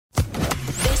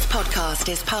podcast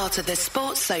is part of the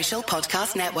Sports Social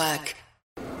Podcast Network.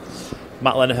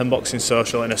 Matt Lenihan, Boxing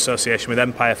Social, in association with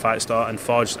Empire Fight Store and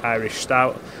Forged Irish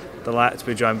Stout. Delighted to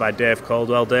be joined by Dave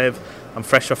Coldwell. Dave, I'm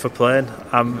fresh off a plane.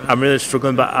 I'm really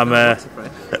struggling, but I'm...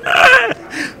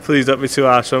 Please don't be too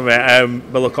harsh on me.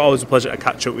 But look, always a pleasure to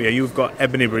catch up with you. You've got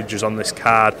Ebanie Bridges on this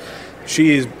card.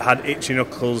 She's had itchy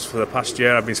knuckles for the past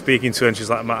year. I've been speaking to her and she's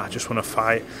like, Matt, I just want to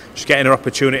fight. She's getting her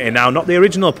opportunity now. Not the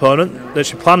original opponent that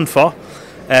she planned for.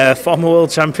 Former world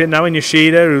champion now in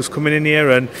Yoshida, who's coming in here.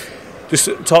 And just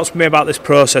talk to me about this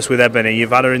process with Ebanie.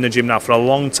 You've had her in the gym now for a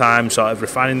long time, sort of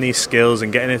refining these skills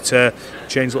and getting her to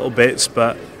change little bits.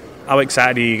 But how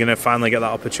excited are you going to finally get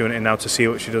that opportunity now to see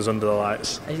what she does under the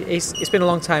lights? It's been a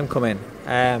long time coming.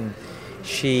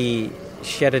 She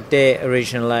had a date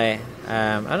originally.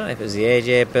 I don't know if it was the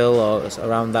AJ bill or it was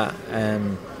around that.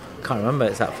 Can't remember.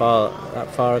 It's that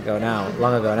far ago now,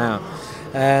 long ago now.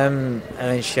 And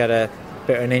then she had a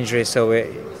bit of an injury, so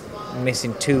we're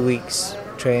missing 2 weeks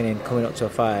training coming up to a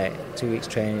fight. 2 weeks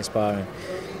training, sparring.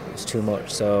 It's too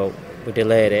much, so we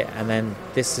delayed it. And then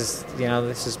this is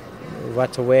we've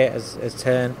had to wait as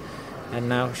turn, and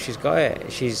now she's got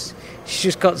it. She's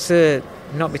just got to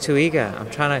not be too eager.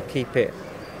 I'm trying to keep it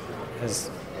as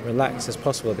relaxed as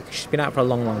possible because she's been out for a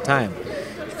long time.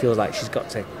 She feels like she's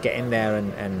got to get in there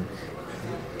and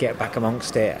get back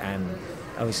amongst it, and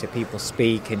obviously people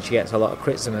speak and she gets a lot of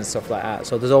criticism and stuff like that,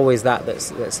 so there's always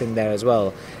that's in there as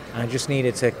well. And I just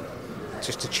needed to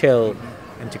chill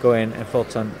and to go in and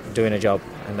focus on doing a job,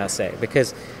 and that's it.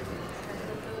 Because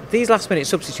these last minute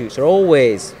substitutes are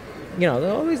always, they're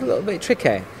always a little bit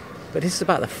tricky, but this is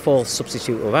about the fourth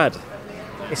substitute we've had.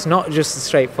 It's not just a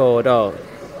straightforward,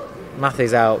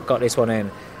 Matthew's out, got this one in.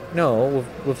 No,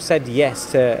 we've said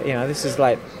yes to, this is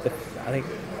like, I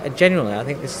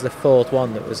think this is the fourth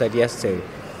one that we said yes to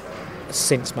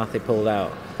since Matthew pulled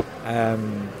out,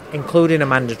 including a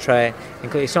mandatory.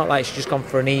 It's not like she's just gone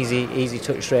for an easy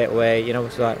touch straight away.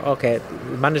 It's like, okay,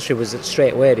 the mandatory was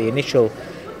straight away, the initial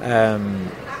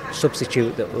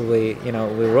substitute that we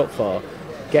were up for.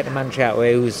 Get the mandatory out of the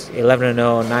way, who's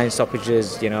 11-0, 9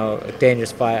 stoppages, a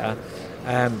dangerous fighter,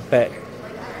 but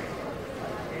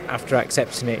after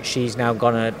accepting it, she's now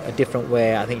gone a different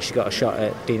way. I think she got a shot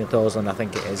at Dina Thorsland, I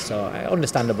think it is, so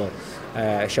understandable,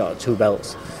 a shot at 2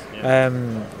 belts.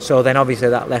 So then obviously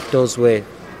that left us with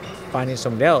finding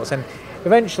somebody else, and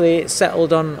eventually it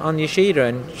settled on Yoshida,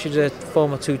 and she's a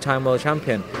former 2-time world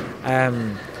champion.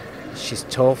 She's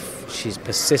tough, she's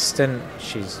persistent,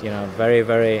 she's very,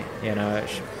 very,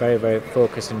 very, very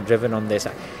focused and driven on this.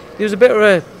 It was a bit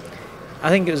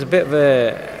of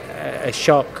a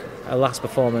shock, a last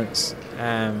performance,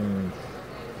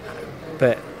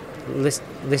 but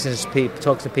listen to people,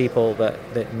 talk to people that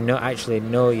actually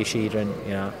know Yoshida,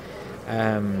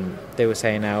 and they were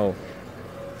saying how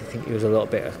I think it was a little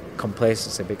bit of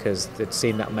complacency because they'd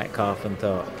seen that Metcalf and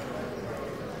thought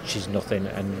she's nothing,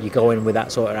 and you go in with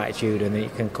that sort of attitude and then you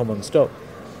can come unstuck.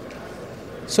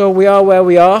 So we are where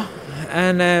we are,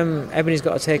 and Ebanie's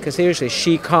got to take her seriously.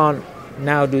 She can't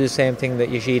now do the same thing that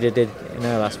Yoshida did in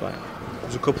her last fight.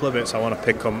 There's a couple of bits I want to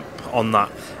pick up on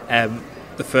that.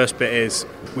 The first bit is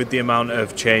with the amount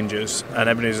of changes, and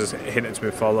Ebanie's hinted to me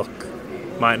before, look,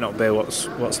 might not be what's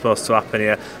supposed to happen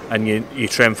here, and you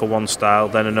train for one style,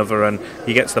 then another, and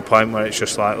you get to the point where it's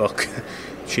just like, look,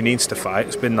 she needs to fight.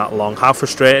 It's been that long. How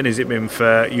frustrating has it been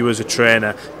for you as a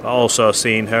trainer, but also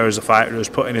seeing her as a fighter who's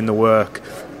putting in the work,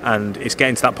 and it's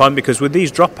getting to that point? Because with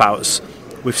these dropouts,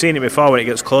 we've seen it before, when it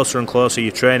gets closer and closer,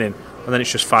 you're training, and then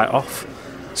it's just fight off.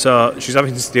 So she's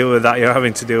having to deal with that, you're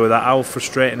having to deal with that. How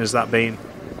frustrating has that been?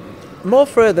 More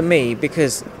for her than me,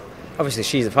 because obviously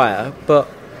she's a fighter, but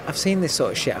I've seen this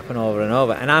sort of shit happen over and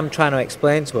over, and I'm trying to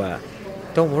explain to her,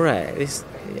 don't worry,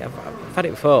 I've had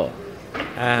it before.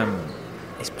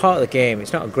 It's part of the game.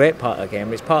 It's not a great part of the game,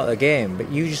 but it's part of the game.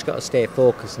 But you just got to stay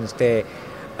focused and stay,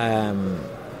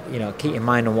 keep in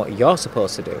mind on what you're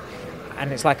supposed to do.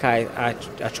 And it's like I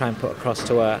try and put across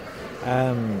to her,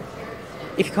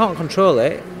 if you can't control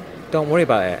it, don't worry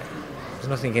about it. There's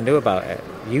nothing you can do about it.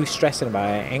 You stressing about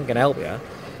it ain't going to help you.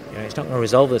 It's not going to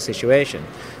resolve the situation.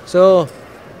 So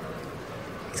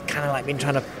it's kind of like been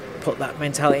trying to put that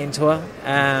mentality into her.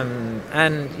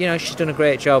 And she's done a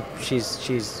great job.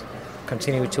 She's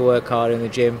continued to work hard in the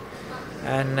gym,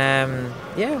 and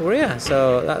we're here.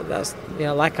 So that's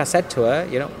like I said to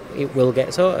her, it will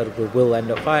get sorted. We will end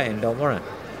up fighting. Don't worry.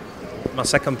 My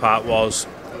second part was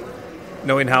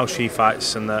knowing how she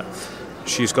fights, and that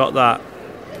she's got that,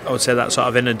 I would say, that sort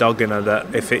of inner dog in her,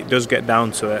 that if it does get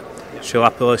down to it, she'll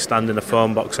happily stand in a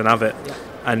phone box and have it.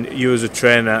 And you as a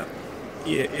trainer,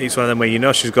 it's one of them where you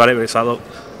know she's got it, but it's like, look,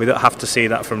 we don't have to see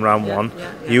that from round one.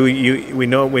 We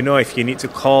know if you need to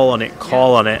call on it,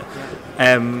 call on it.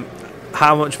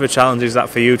 How much of a challenge is that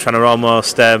for you, trying to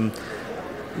almost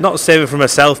not save it from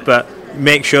herself, but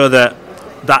make sure that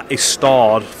is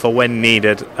stored for when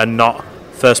needed and not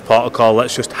first protocol,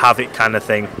 let's just have it kind of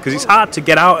thing, because it's hard to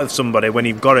get out of somebody when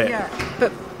you've got it.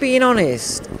 But being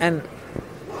honest, and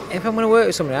if I'm going to work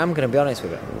with somebody, I'm going to be honest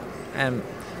with it.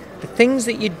 The things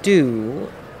that you do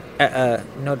at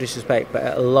no disrespect, but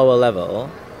at a lower level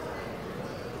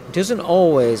doesn't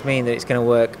always mean that it's going to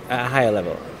work at a higher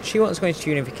level. She wants to go into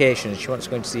unification, she wants to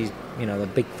go into these, the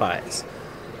big fights.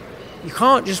 You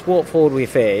can't just walk forward with your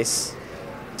face,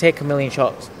 take a million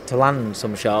shots to land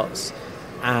some shots,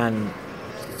 and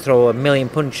throw a million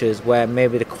punches where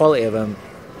maybe the quality of them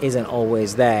isn't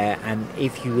always there, and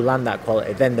if you land that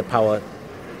quality, then the power,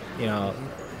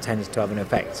 tends to have an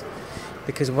effect.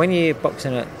 Because when you're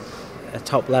boxing at a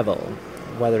top level,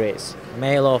 whether it's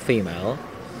male or female,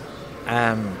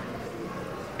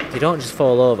 they don't just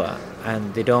fall over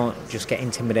and they don't just get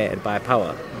intimidated by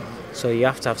power. So you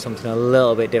have to have something a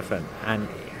little bit different. And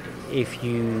if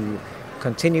you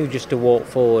continue just to walk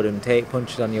forward and take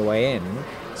punches on your way in,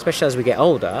 especially as we get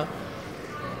older,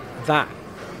 that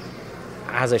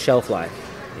has a shelf life,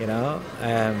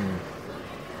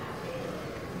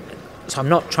 So I'm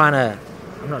not trying to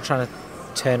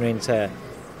turn her into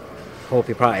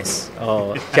Hopi Price,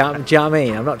 or do you know what I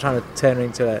mean? I'm not trying to turn her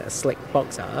into a slick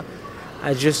boxer.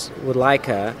 I just would like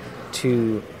her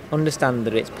to understand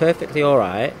that it's perfectly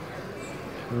alright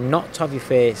not to have your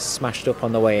face smashed up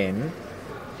on the way in,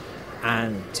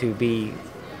 and to be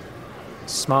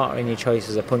smarter in your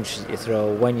choices of punches that you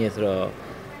throw, when you throw,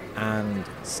 and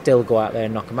still go out there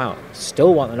and knock them out.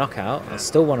 Still want the knockout, I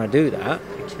still want to do that.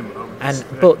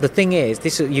 But the thing is,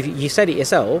 you said it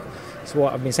yourself, so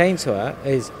what I've been saying to her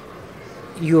is,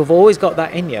 you have always got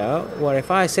that in you, where if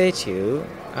I say to you,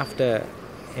 after,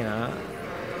 a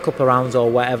couple of rounds or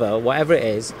whatever it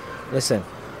is, listen,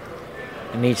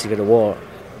 I need to go to war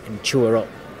and chew her up,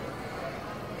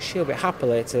 she'll be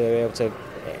happily to be able to,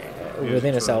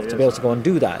 within herself, to be able to go and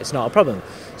do that. It's not a problem.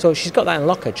 So she's got that in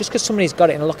locker. Just because somebody's got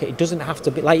it in a locker, it doesn't have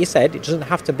to be, like you said, it doesn't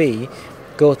have to be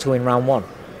go to in round one.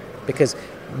 Because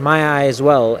my eye as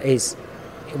well is,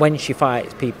 when she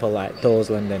fights people like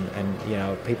Dorsland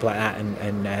and people like that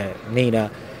and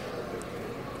Nina,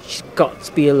 she's got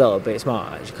to be a little bit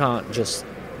smarter. She can't just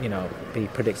be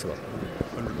predictable.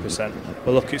 100%.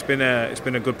 Well, look, it's been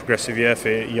a good progressive year for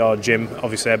your gym.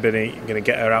 Obviously, Ebanie going to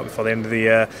get her out before the end of the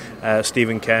year.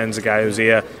 Stephen Cairns, the guy who's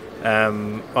here.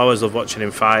 I always love watching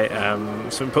him fight.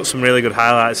 So he put some really good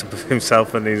highlights of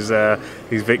himself and his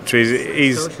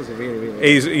victories.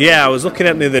 I was looking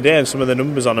at him the other day, and some of the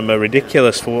numbers on him are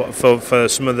ridiculous for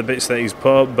some of the bits that he's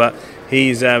put. But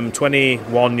he's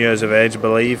 21 years of age, I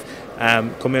believe,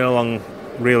 coming along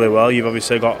really well. You've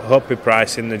obviously got Hopi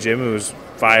Price in the gym, who's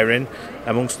firing,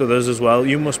 amongst others as well.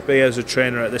 You must be, as a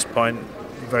trainer at this point,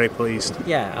 very pleased.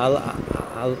 Yeah, I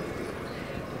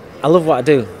love what I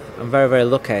do. I'm very, very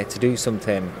lucky to do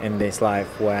something in this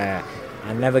life where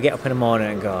I never get up in the morning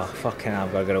and go, fucking hell,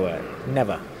 I've got to go to work.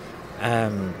 Never.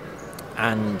 And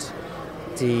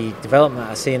the development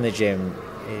I see in the gym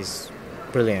is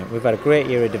brilliant. We've had a great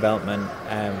year of development,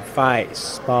 fights,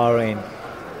 sparring,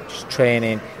 just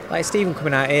training. Like Stephen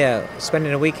coming out here,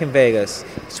 spending a week in Vegas.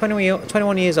 He's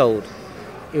 21 years old.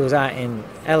 He was out in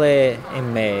LA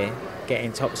in May,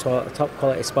 getting top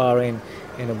quality sparring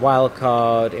in a wild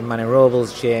card, in Manny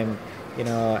Robles' gym,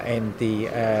 in the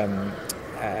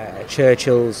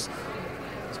Churchill's.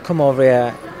 Come over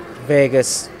here,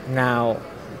 Vegas now,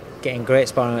 getting great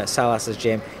sparring at Salas's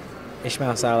gym.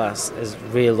 Ishmael Salas has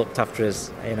really looked after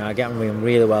us. I get on with him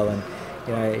really well, and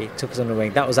he took us under the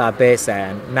wing. That was our base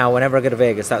there, and now whenever I go to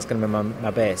Vegas, that's going to be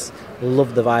my base.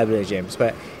 Love the vibe of the gyms,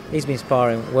 but he's been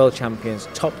sparring world champions,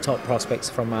 top prospects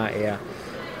from out here.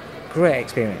 Great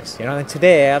experience, And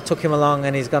today I've took him along,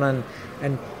 and he's gone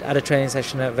and had a training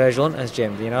session at Virgil Hunter's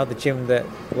gym, the gym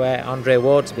where Andre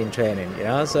Ward's been training,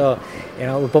 So,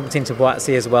 we bumped into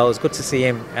Boatsi as well. It was good to see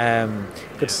him.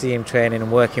 Good to see him training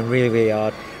and working really, really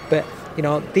hard. But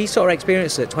these sort of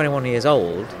experiences at 21 years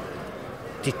old,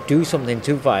 do something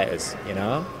to fighters,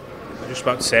 I was just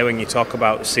about to say, when you talk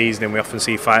about seasoning, we often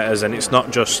see fighters, and it's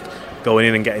not just going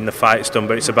in and getting the fights done,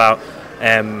 but it's about,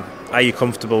 are you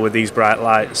comfortable with these bright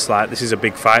lights? Like, this is a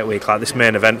big fight week. Like, this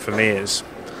main event for me is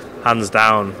hands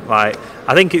down. Like,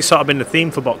 I think it's sort of been the theme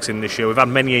for boxing this year. We've had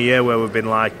many a year where we've been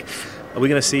like, are we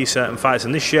going to see certain fights?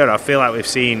 And this year, I feel like we've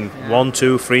seen 1,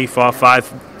 2, 3, 4,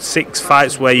 5, 6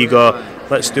 fights where you go,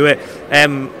 let's do it.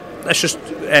 let's just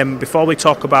before we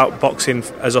talk about boxing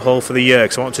as a whole for the year,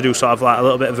 because I want to do sort of like a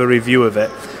little bit of a review of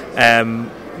it.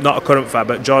 Not a current fight,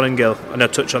 but Jordan Gill. I know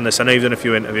touch on this. I know you've done a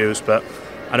few interviews, but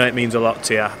I know it means a lot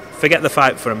to you. Forget the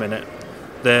fight for a minute.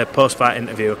 The post-fight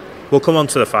interview. We'll come on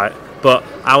to the fight, but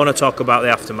I want to talk about the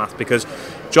aftermath, because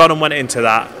Jordan went into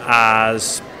that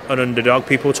as an underdog.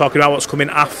 People were talking about what's coming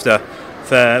after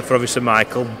for obviously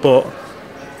Michael, but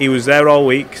he was there all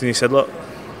week and he said, look,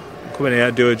 I'm coming here,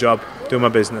 do a job, do my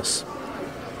business.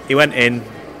 He went in,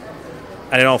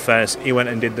 and in all fairness, he went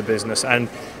and did the business, and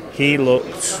he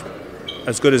looked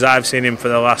as good as I've seen him for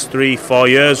the last 3-4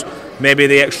 years. Maybe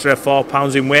the extra 4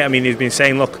 pounds in weight. I mean, he's been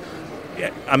saying, look,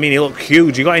 I mean, he looked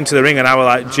huge. He got into the ring and I was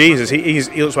like, Jesus, he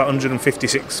looks about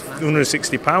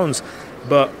 160 pounds.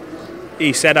 But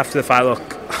he said after the fight,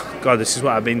 look, God, this is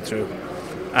what I've been through.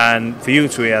 And for you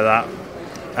to hear that,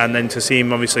 and then to see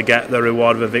him obviously get the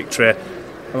reward of a victory,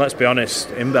 and let's be honest,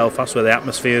 in Belfast where the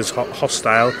atmosphere is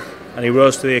hostile, and he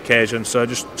rose to the occasion. So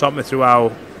just talk me through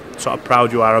how sort of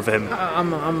proud you are of him.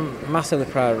 I'm massively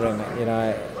proud of him. You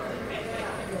know,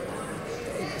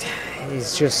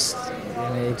 he's just,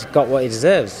 he's got what he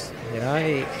deserves. You know,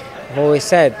 I've always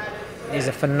said he's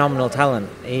a phenomenal talent.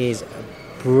 He's a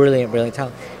brilliant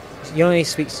talent. You only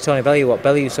speak to Tony Bellew, what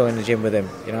Bellew saw in the gym with him.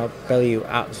 You know, Bellew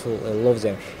absolutely loves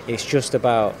him. It's just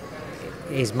about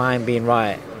his mind being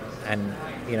right and,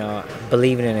 you know,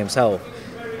 believing in himself.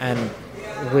 And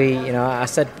I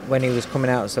said when he was coming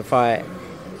out to the fight,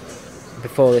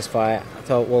 before this fight, I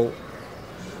thought, well,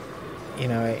 you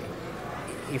know,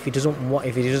 if he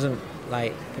doesn't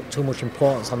like put too much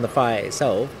importance on the fight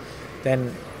itself,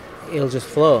 then he'll just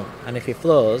flow. And if he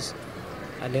flows,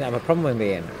 I didn't have a problem with him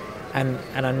being.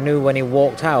 And I knew when he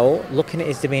walked out, looking at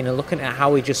his demeanour, looking at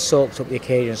how he just soaked up the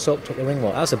occasion, soaked up the ring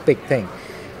walk, that was a big thing.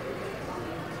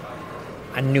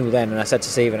 I knew then, and I said to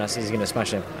Stephen, I said he's going to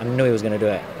smash him. I knew he was going to do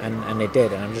it, and he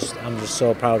did. And I'm just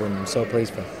so proud of him, so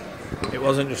pleased for him. It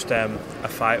wasn't just a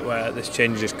fight where this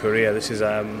changed his career. This is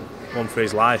one for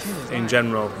his life in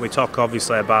general. We talk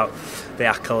obviously about the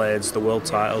accolades, the world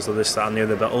titles, of this, that and the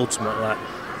other, but ultimately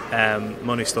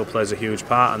money still plays a huge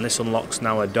part, and this unlocks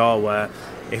now a door where,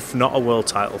 if not a world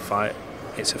title fight,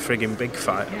 it's a frigging big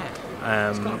fight.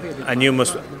 And you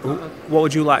must. What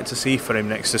would you like to see for him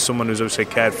next, to someone who's obviously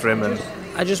cared for him? And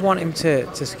I just want him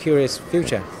to secure his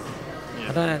future.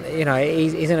 I don't, you know,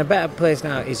 he's in a better place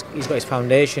now. He's got his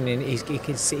foundation, and he's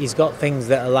got things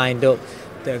that are lined up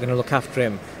that are going to look after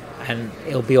him, and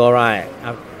he'll be all right.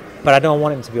 But I don't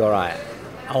want him to be all right.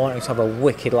 I want him to have a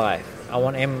wicked life. I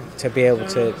want him to be able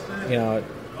to, you know,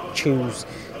 choose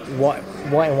what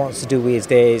he wants to do with his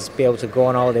days, be able to go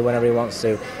on holiday whenever he wants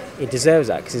to. He deserves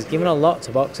that, because he's given a lot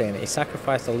to boxing. He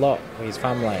sacrificed a lot for his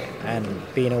family, and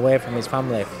being away from his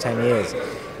family for 10 years,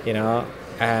 you know.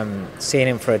 Seeing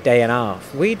him for a day and a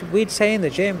half, we'd say in the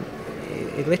gym,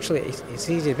 it literally, it's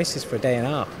easy to miss this for a day and a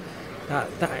half. That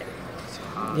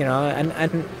you know,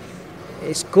 and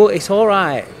it's good. It's all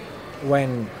right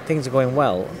when things are going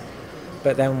well,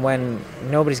 but then when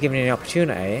nobody's giving you an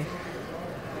opportunity,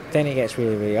 then it gets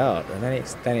really, really hard, and then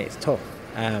it's tough.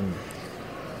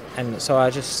 And so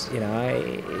I just, you know,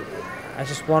 I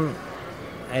just want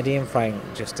Eddie and Frank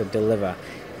just to deliver,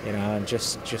 you know, and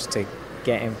just to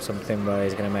get him something where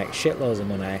he's going to make shitloads of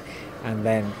money, and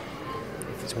then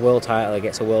if it's a world title, he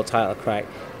gets a world title crack,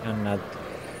 and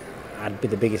I'd be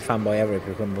the biggest fanboy ever if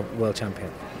he become world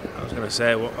champion. I was going to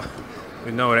say, well,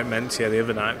 we know what it meant to you the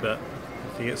other night, but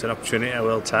if he gets an opportunity at a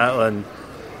world title, and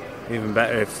even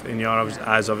better if, in your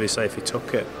eyes, obviously, if he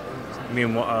took it. I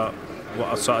mean, what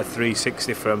a sort of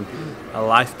 360 from a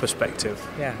life perspective.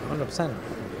 Yeah, 100%.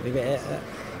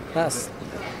 That's,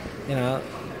 you know,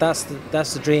 that's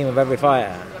the dream of every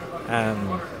fighter.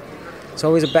 It's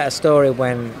always a better story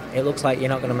when it looks like you're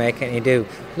not going to make it and you do.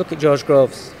 Look at George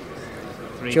Groves.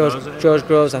 George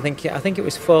Groves. I think it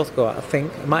was fourth go. I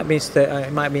think it might be his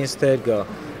third go.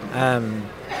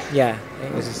 Yeah,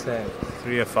 it was his third.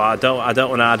 3 or 4. I don't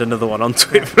want to add another one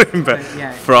onto it for him, but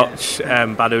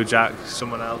Froch, Badu Jack,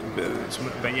 someone else.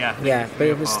 But yeah. Yeah, but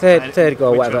it was third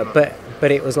go or whatever.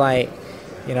 But it was like,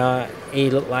 you know, he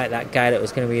looked like that guy that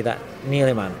was going to be that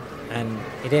Neely man, and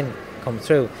he didn't come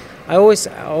through. I always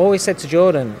said to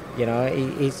Jordan, you know,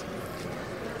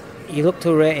 he looked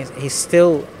to he's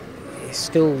still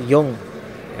young,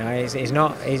 you know, he's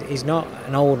not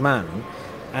an old man,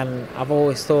 and I've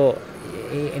always thought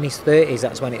in his 30s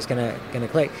that's when it's gonna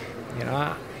click, you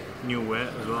know. New weight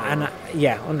as well. And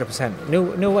 100%.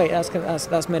 New weight.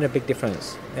 That's made a big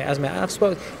difference. It has made.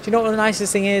 Do you know what the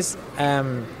nicest thing is?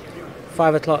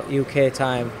 5 o'clock UK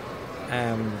time.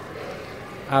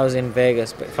 I was in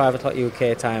Vegas, but 5 o'clock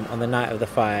UK time on the night of the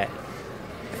fight,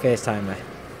 FaceTime me.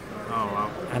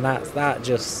 and that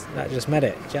just made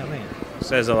it. Do you know what I mean?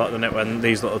 Says a lot, doesn't it, when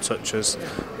these little touches.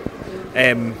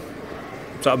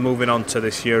 Sort of moving on to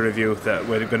this year review that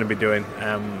we're going to be doing.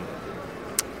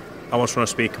 I just want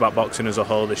to speak about boxing as a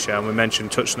whole this year, and we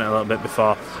touched on it a little bit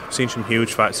before. We've seen some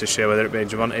huge fights this year, whether it be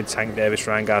Deontay, Tank Davis,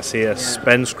 Ryan Garcia,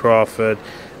 Spence Crawford,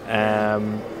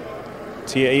 I'll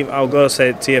go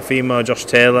say Teofimo, Josh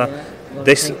Taylor,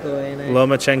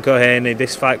 Lomachenko, Haney,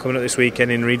 this fight coming up this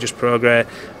weekend in Regis-Prograis,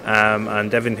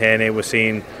 and Devin Haney. We're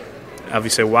seeing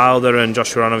obviously Wilder and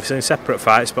Joshua on obviously in separate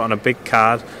fights, but on a big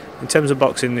card. In terms of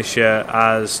boxing this year,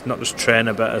 as not just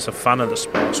trainer but as a fan of the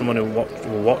sport, someone who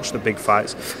will watch the big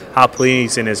fights, how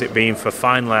pleasing has it been for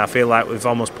finally, I feel like we've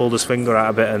almost pulled his finger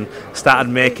out a bit and started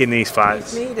making these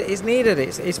fights. It's needed.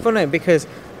 It's funny because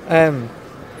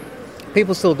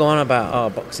people still go on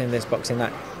about boxing this, boxing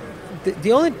that.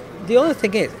 The only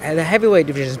thing is the heavyweight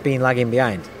division's been lagging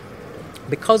behind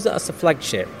because that's the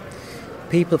flagship.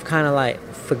 People have kind of like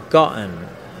forgotten.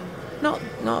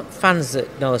 Not fans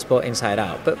that know the sport inside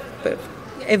out, but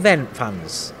event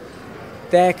fans.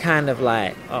 They're kind of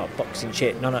like, boxing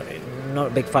shit, not a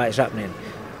big fight's happening.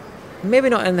 Maybe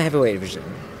not in the heavyweight division,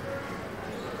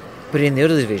 but in the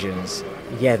other divisions,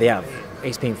 yeah, they have.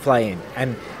 It's been flying.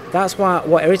 And that's why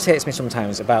what irritates me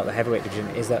sometimes about the heavyweight division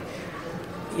is that,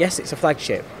 yes, it's a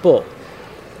flagship, but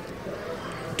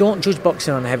don't judge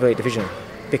boxing on the heavyweight division.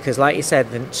 Because like you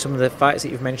said, some of the fights that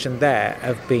you've mentioned there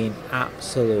have been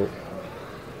absolute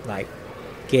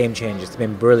game changers. They've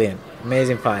been brilliant,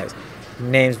 amazing fights,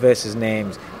 names versus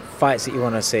names, fights that you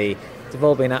want to see. They've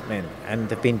all been happening and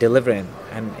they've been delivering,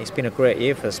 and it's been a great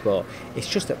year for the sport. It's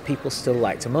just that people still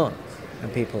like to moan,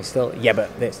 and people still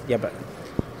but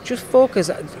just focus.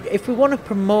 If we want to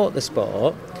promote the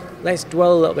sport, let's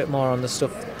dwell a little bit more on the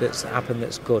stuff that's happened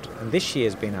that's good, and this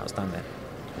year's been outstanding.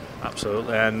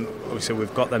 Absolutely, and obviously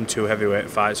we've got them two heavyweight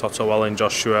fights, Otto Wallin,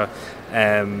 Joshua,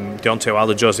 Deontay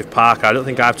Wilder, Joseph Parker. I don't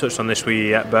think I've touched on this with you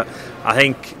yet, but I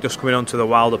think just coming on to the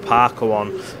Wilder-Parker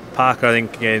one, Parker, I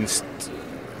think, against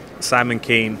Simon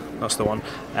Keane, that's the one,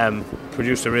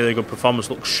 produced a really good performance,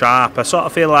 looked sharp. I sort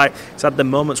of feel like he's had the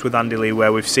moments with Andy Lee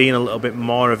where we've seen a little bit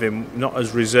more of him, not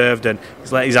as reserved, and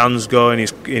he's let his hands go and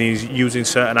he's using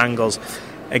certain angles.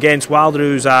 Against Wilder,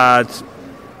 who's had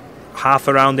half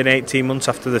a round in 18 months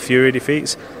after the Fury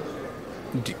defeats,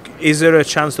 is there a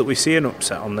chance that we see an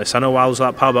upset on this? I know Wilder's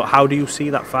that power, but how do you see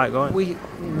that fight going?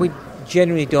 We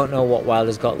genuinely don't know what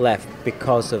Wilder's got left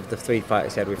because of the 3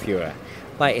 fights he had with Fury.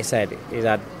 Like you said, he's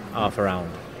had half a round,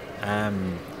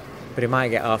 but he might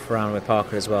get half a round with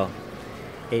Parker as well.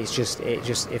 It's just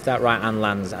if that right hand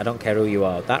lands, I don't care who you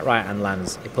are, that right hand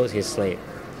lands, it puts you to sleep,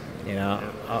 you know.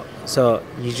 So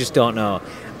you just don't know.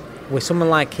 With someone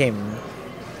like him,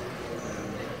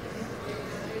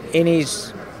 in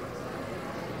his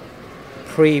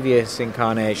previous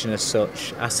incarnation as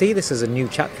such, I see this as a new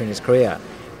chapter in his career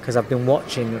because I've been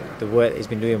watching the work that he's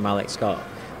been doing with Malik Scott.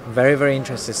 I'm very, very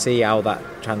interested to see how that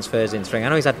transfers into ring. I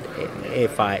know he's had a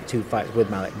fight, 2 fights with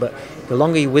Malik, but the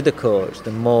longer you're with the coach,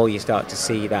 the more you start to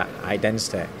see that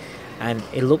identity. And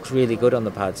it looks really good on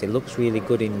the pads. It looks really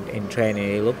good in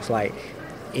training. It looks like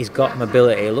he's got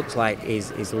mobility. It looks like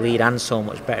his lead hand's so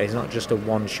much better. He's not just a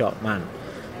one-shot man.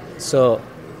 So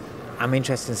I'm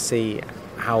interested to see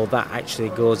how that actually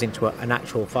goes into an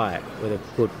actual fight with a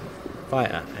good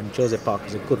fighter, and Joseph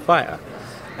Parker's a good fighter.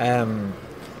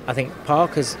 I think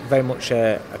Parker's very much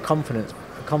a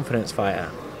confidence fighter.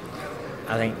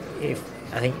 I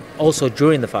think also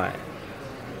during the fight,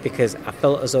 because I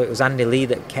felt as though it was Andy Lee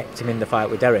that kept him in the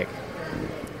fight with Derek.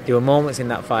 There were moments in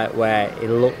that fight where it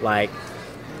looked like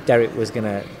Derek was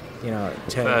gonna,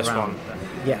 turn First around. One.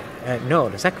 Yeah, no,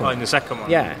 the second one. In the second one.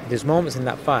 Yeah, there's moments in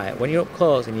that fight when you're up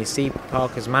close and you see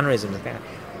Parker's mannerisms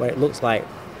where it looks like,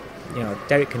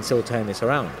 Derek can still turn this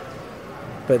around.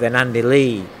 But then Andy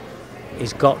Lee,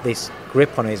 he's got this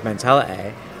grip on his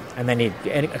mentality, and then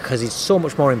because he's so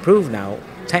much more improved now,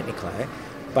 technically,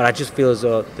 but I just feel as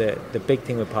though the big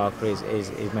thing with Parker is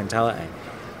his mentality.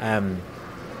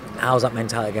 How's that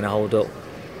mentality going to hold up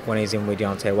when he's in with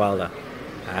Deontay Wilder,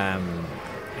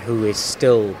 who is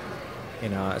still,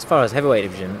 as far as heavyweight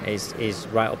division, is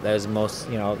right up there as most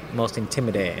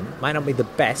intimidating. Might not be the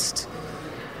best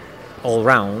all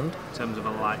round in terms of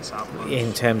a lights out punch.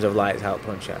 In terms of lights out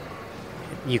puncher,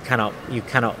 you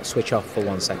cannot switch off for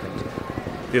 1 second.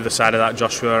 The other side of that,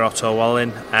 Joshua Otto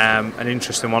Wallin, an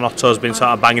interesting one. Otto's been sort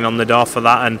of banging on the door for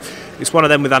that, and it's one of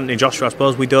them with Anthony Joshua. I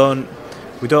suppose we don't.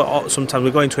 Sometimes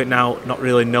we go into it now not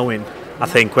really knowing. I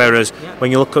think, whereas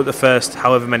when you look at the first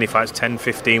however many fights, 10,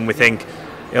 15, we think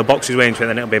he'll box his way into it,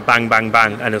 then it'll be bang, bang,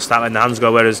 bang, and he'll start letting the hands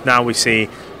go. Whereas now we see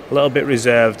a little bit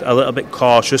reserved, a little bit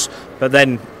cautious, but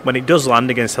then when it does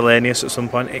land against Hellenius at some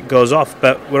point, it goes off.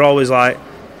 But we're always like,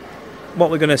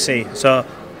 what we're going to see? So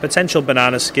potential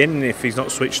banana skin if he's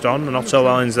not switched on, and Otto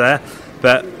Welling's there,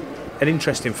 but an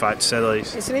interesting fight to say the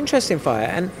least. It's an interesting fight,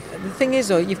 and the thing is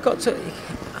though, you've got to.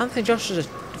 Anthony Joshua's a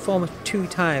former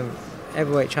 2-time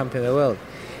heavyweight champion of the world.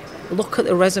 Look at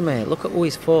the resume. Look at who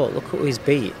he's fought. Look at who he's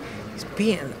beat. He's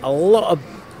beaten a lot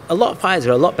of fighters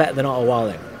who are a lot better than Otto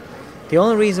Walling. The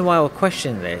only reason why we're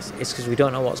questioning this is because we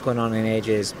don't know what's going on in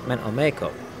AJ's mental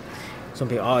makeup. Some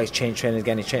people, he's changed trainers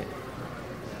again. He's changed.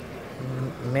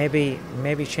 Maybe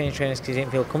change trainers because he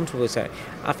didn't feel comfortable with it.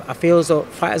 I feel as though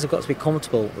fighters have got to be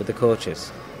comfortable with the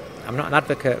coaches. I'm not an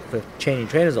advocate for changing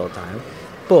trainers all the time,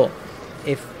 but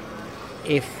if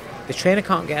the trainer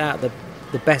can't get out the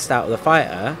best out of the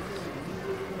fighter,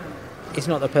 it's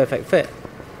not the perfect fit.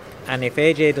 And if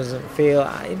AJ doesn't feel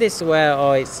this is where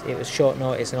it was short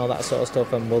notice and all that sort of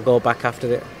stuff, and we'll go back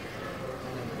after it.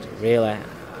 Really, I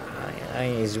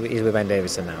think he's with Ben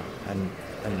Davison now, and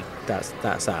that's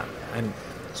that. And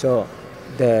so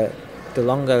the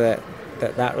longer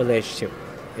that relationship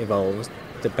evolves,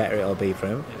 the better it'll be for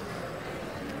him,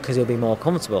 because he'll be more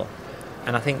comfortable.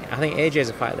 And I think AJ is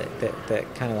a fighter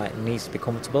that kind of like needs to be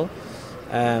comfortable.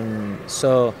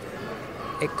 So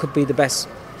it could be the best,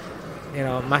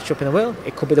 matchup in the world.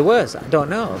 It could be the worst. I don't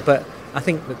know. But I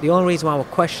think that the only reason why we're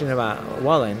questioning about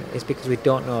Wallen is because we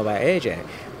don't know about AJ.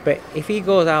 But if he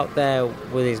goes out there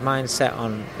with his mindset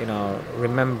on,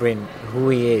 remembering who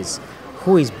he is,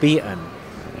 who he's beaten,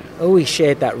 who he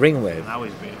shared that ring with,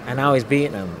 and how he's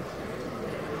beaten him,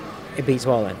 it beats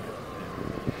Wallen.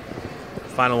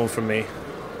 Final one from me.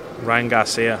 Ryan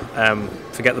Garcia.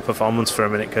 Forget the performance for a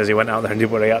minute because he went out there and did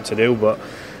what he had to do, but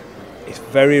it's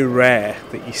very rare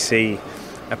that you see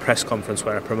a press conference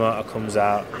where a promoter comes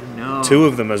out. I know. Two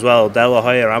of them as well, De La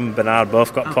Hoya and Bernard,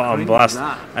 both got put on blast.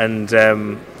 And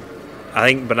I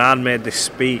think Bernard made this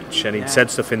speech and he'd said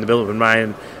stuff in the build-up, and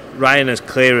Ryan, as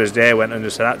clear as day, went and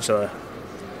just said, actually,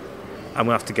 I'm going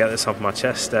to have to get this off my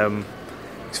chest.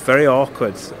 It's very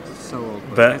awkward. So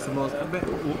awkward. But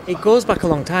it goes back a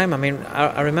long time. I mean,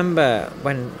 I remember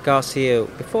when Garcia,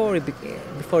 before he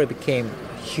became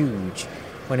huge,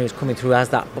 when he was coming through as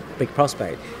that big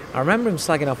prospect, I remember him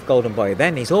slagging off Golden Boy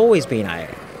then. He's always been at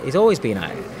it.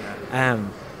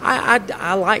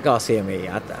 I like Garcia, me.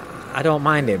 I don't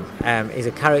mind him. He's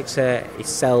a character, he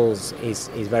sells, he's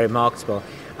very marketable.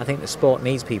 I think the sport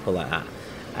needs people like that.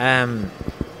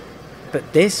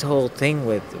 But this whole thing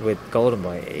with Golden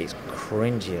Boy is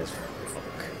cringy as fuck.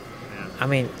 Yeah. I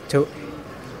mean,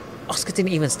 Oscar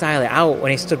didn't even style it out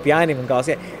when he stood behind him, and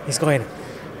Garcia, he's going,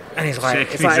 and he's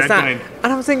like, it's like that.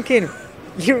 And I'm thinking,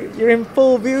 you're in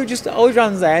full view, just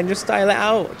Ojan's there and just style it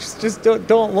out. Just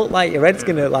don't look like your head's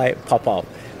gonna like pop off.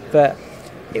 But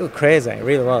it was crazy, it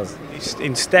really was.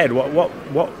 Instead,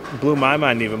 what blew my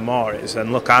mind even more is,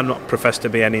 and look, I'm not professed to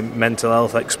be any mental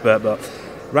health expert, but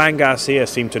Ryan Garcia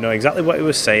seemed to know exactly what he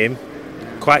was saying,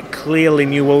 quite clearly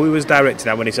knew what he was directing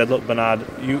at when he said, look, Bernard,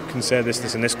 you can say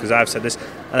this and this because I've said this.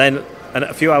 And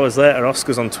a few hours later,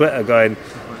 Oscar's on Twitter going,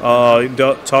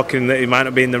 talking that he might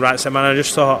not be in the right set, man. I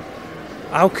just thought,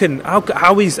 how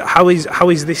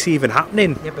is this even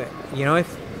happening? Yeah, but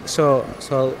so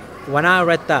when I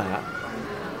read that,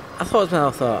 I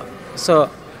thought, so,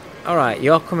 all right,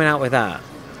 you're coming out with that.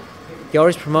 You're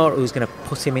his promoter who's going to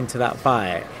put him into that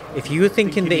fight. If you're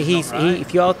thinking that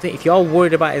if you're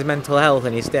worried about his mental health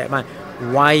and his state of mind,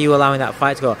 why are you allowing that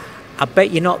fight to go? I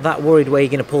bet you're not that worried where you're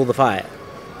going to pull the fight.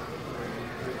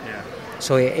 Yeah.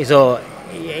 So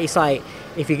it's like,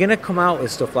 if you're going to come out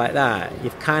with stuff like that,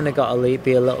 you've kind of got to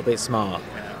be a little bit smart,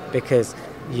 because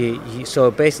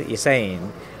so basically you're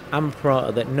saying, I'm a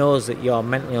promoter that knows that you're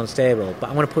mentally unstable, but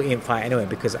I'm going to put you in fight anyway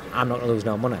because I'm not going to lose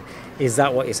no money. Is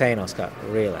that what you're saying, Oscar?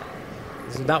 Really?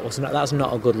 That's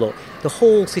not a good look. The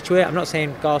whole situation, I'm not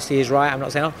saying Garcia is right, I'm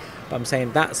not saying, but I'm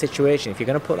saying that situation, if you're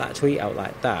going to put that tweet out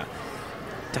like that,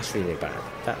 that's really bad.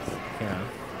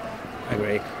 I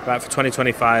agree. Right, for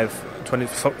 2025,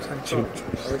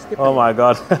 oh my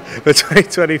God, for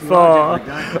 2024,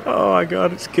 oh my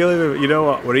God, it's killing me. You know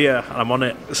what? We're here, and I'm on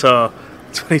it. So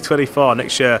 2024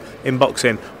 next year in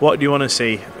boxing, what do you want to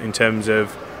see in terms of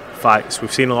fights?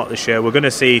 We've seen a lot this year. We're going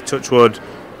to see, touchwood,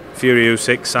 Fury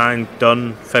Usyk signed,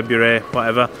 done, February,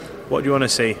 whatever. What do you want to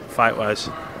see fight-wise?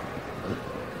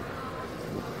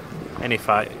 Any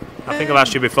fight. I think I've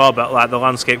asked you before, but like the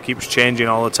landscape keeps changing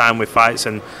all the time with fights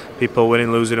and people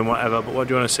winning, losing and whatever. But what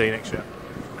do you want to see next year?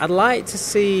 I'd like to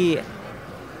see,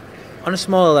 on a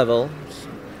smaller level,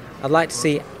 I'd like to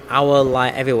see our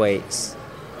light heavyweights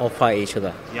all fight each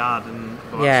other. Yard and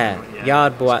Boatse. Yeah,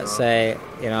 Yard, Boatse,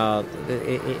 you know,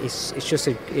 it's just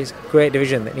it's a great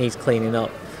division that needs cleaning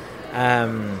up.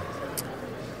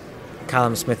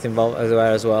 Callum Smith involved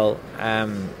as well. I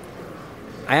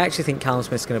actually think Callum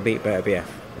Smith's going to beat Beterbiev.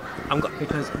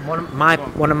 Because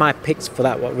one of my picks for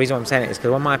that, what reason I'm saying it is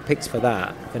because one of my picks for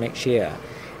that for next year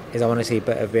is I want to see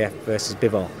Beterbiev versus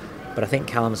Bivol. But I think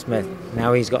Callum Smith,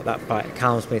 now he's got that fight,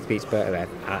 Callum Smith beats Beterbiev,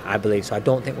 I believe. So I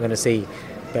don't think we're going to see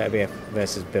Beterbiev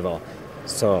versus Bivol.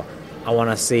 So I want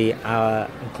to see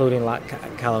including like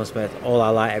Callum Smith, all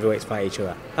our light heavyweights fight each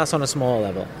other. That's on a small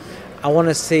level. I want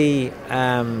to see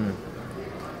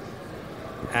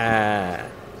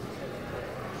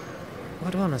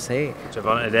what do I want to say?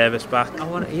 Gervonta Davis back.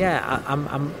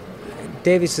 I'm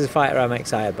Davis is a fighter I'm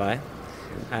excited by.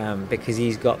 Because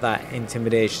he's got that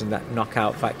intimidation, that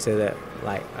knockout factor that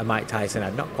like a Mike Tyson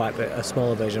had, not quite, but a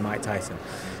smaller version of Mike Tyson.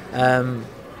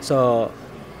 So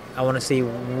I want to see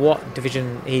what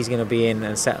division he's going to be in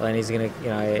and settle in. He's going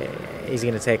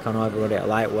to take on everybody at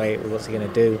lightweight. What's he going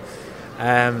to do?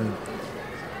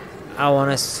 I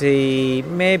want to see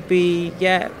maybe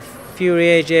Fury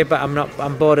AJ, but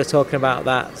I'm bored of talking about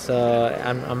that, so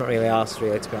I'm not really asked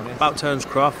really, to be honest. About Terence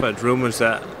Crawford, rumours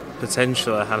that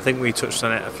potentially, and I think we touched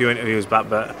on it a few interviews back,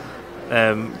 but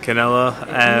Canelo. If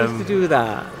he needs to do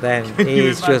that, then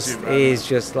he's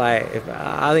just like,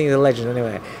 I think he's a legend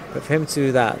anyway. But for him to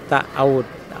do that I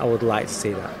would like to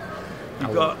see that.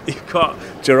 You've got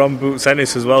Jerome Boots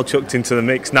Ennis as well chucked into the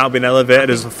mix, now been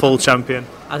elevated as a full champion.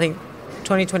 I think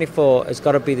 2024 has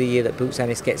got to be the year that Boots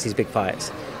Ennis gets his big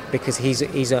fights, because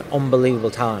he's an unbelievable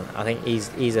talent. I think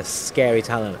he's a scary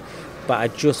talent, but I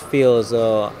just feel as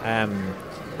though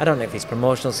I don't know if it's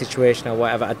promotional situation or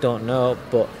whatever, I don't know,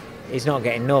 but he's not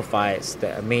getting no fights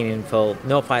that are meaningful,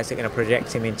 no fights that are going to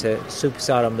project him into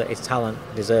superstardom that his talent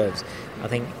deserves. I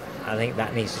think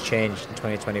that needs to change in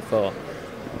 2024.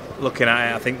 Looking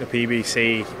at it, I think the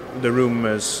PBC, the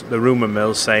rumour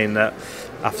mill saying that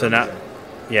after that,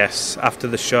 yes, after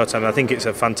the Showtime, I think it's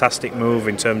a fantastic move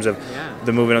in terms of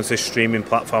the moving onto this streaming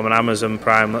platform and Amazon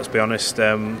Prime. Let's be honest,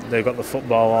 they've got the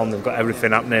football on, they've got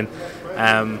everything happening.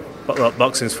 But look,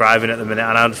 boxing's thriving at the minute,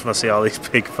 and I just want to see all these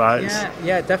big fights.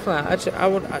 Yeah, definitely. Actually,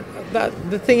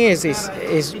 the thing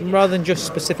is rather than just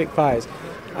specific fights,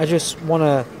 I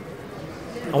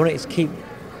want it to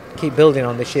keep building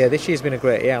on this year. This year's been a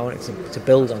great year. I want it to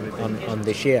build on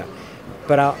this year.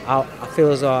 But I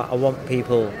feel as though I want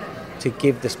people to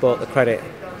give the sport the credit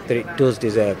that it does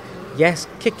deserve. Yes,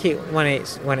 kick it when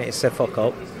it's a fuck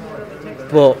up,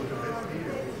 but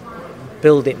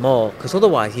build it more, because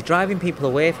otherwise you're driving people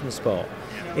away from the sport.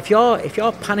 If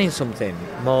you're panning something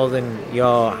more than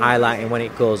you're highlighting when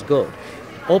it goes good,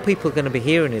 all people are going to be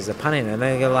hearing is the panning, and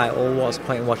they're going to be like, oh, what's the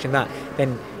point in watching that?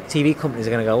 Then TV companies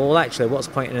are going to go, well, actually, what's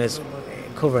the point in us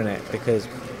covering it, because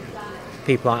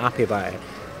people aren't happy about it,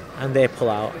 and they pull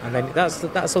out, and then that's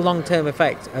a long-term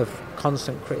effect of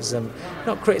constant criticism,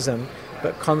 not criticism,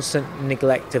 but constant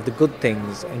neglect of the good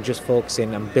things and just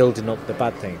focusing and building up the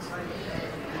bad things.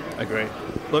 Agree.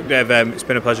 Look, Dave, it's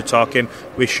been a pleasure talking.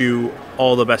 Wish you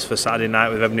all the best for Saturday night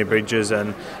with Ebanie Bridges,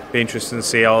 and be interesting to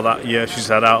see all that she's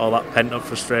had out, all that pent up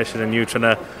frustration, and you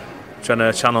trying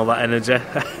to channel that energy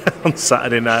on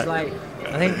Saturday night.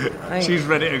 I think she's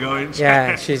ready to go, isn't she?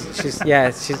 Yeah,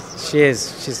 she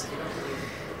is.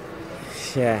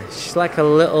 She's like a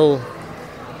little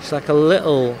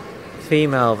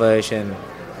female version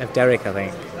of Derek, I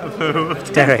think.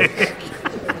 Derek.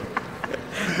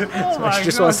 She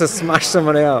just wants to smash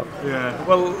somebody up. Yeah.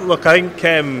 Well, look, I think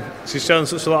she's shown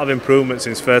such a lot of improvement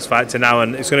since first fight to now,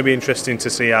 and it's going to be interesting to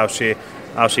see how she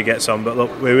gets on. But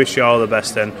look, we wish you all the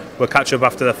best, and we'll catch up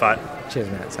after the fight. Cheers,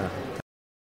 mate.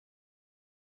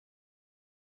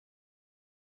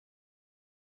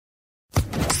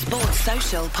 Sports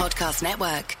Social Podcast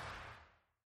Network.